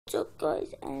What's up,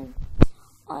 guys?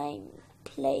 I'm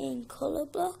playing color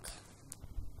block,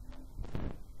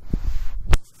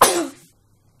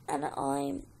 and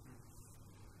I'm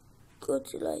going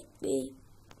to be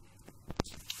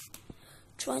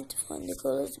trying to find the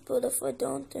colors, but if I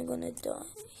don't, I'm gonna die.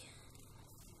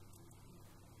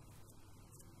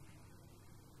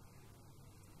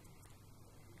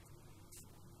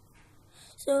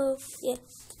 So yeah,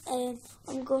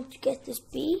 I'm going to get this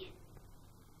bee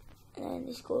and then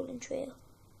this golden trail.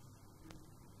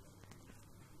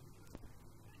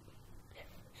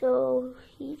 So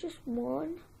he just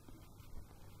won,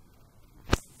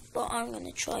 but I'm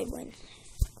gonna try win.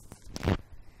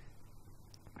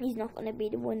 He's not gonna be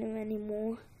the winner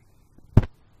anymore.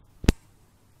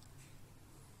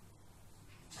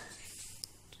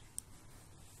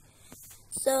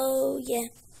 So yeah.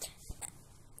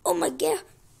 Oh my god.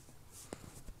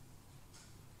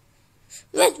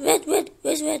 Red.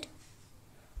 Where's red?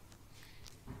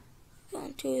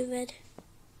 Gone to red.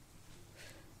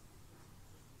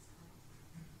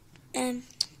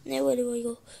 Now where do I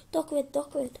go? Duck red.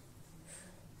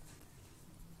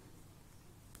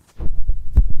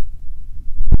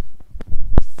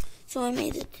 So I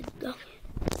made it to the duck red.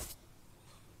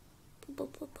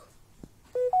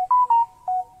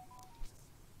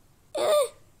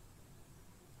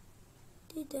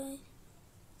 They died.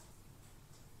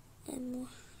 And more.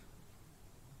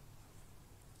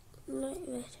 Light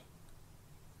red.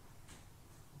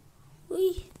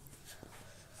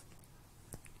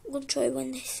 I'm gonna try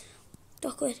win this.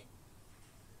 Duck red.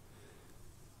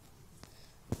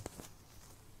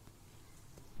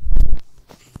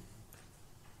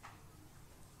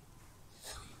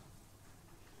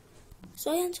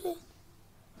 Cyan.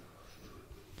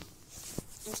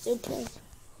 I'm still playing.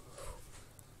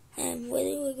 Where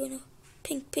are we gonna?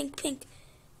 Pink.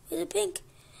 Where's the pink?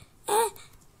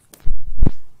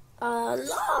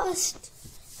 Lost.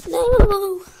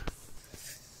 No.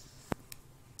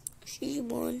 She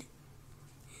won.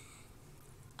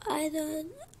 I'll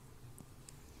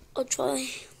try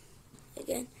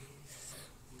again.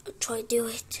 I'll try do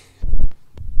it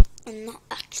and not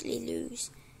actually lose.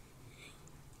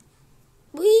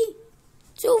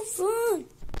 So fun.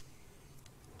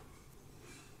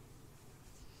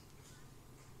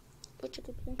 What should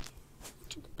I play?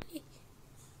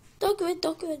 Duck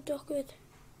red.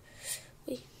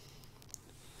 Wait.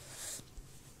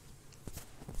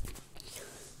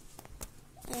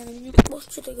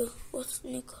 What should I go? What's the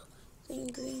new color?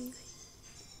 Green.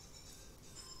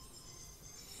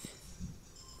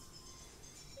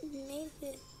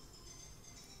 Maybe.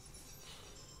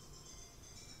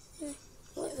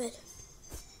 White red.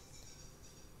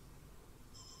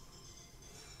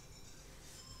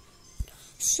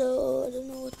 So I don't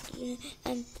know what to do.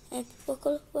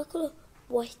 What color?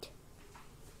 White.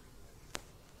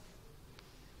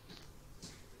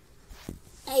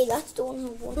 Hey, that's the one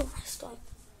who won last time.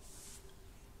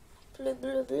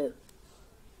 Blue.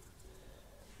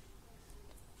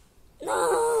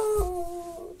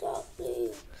 No, dark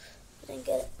blue. I didn't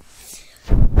get it.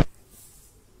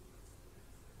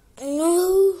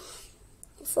 No,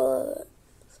 I'm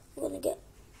gonna get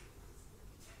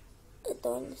a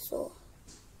dinosaur.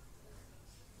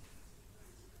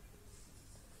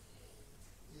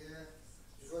 Yeah,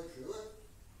 just right through it.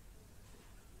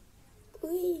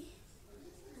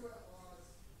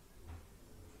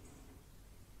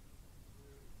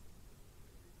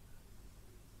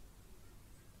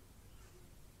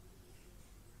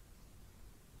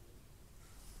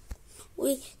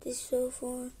 This is so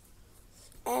fun.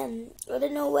 I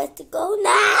don't know where to go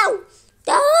now.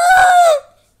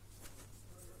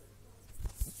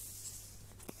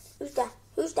 Who's that?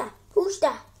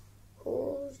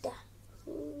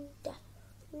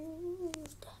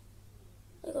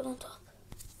 I got on top.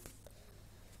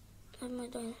 I have my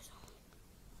dinosaur.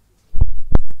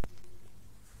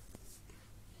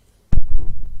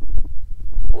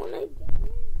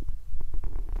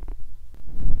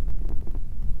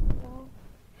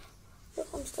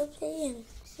 I'm still playing.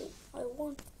 See, I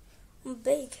won. I'm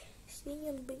big. See,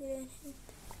 I'm bigger than him.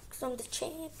 Because I'm the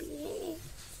champion.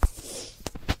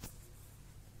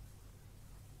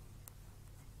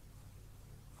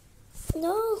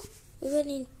 No. We're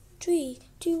running 3,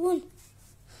 2, 1.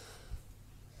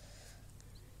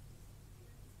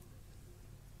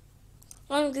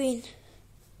 I'm green.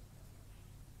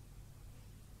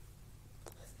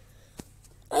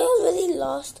 I already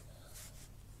lost.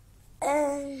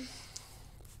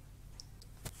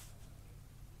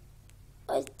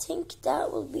 I think that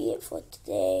will be it for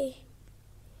today.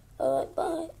 Alright,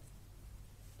 bye.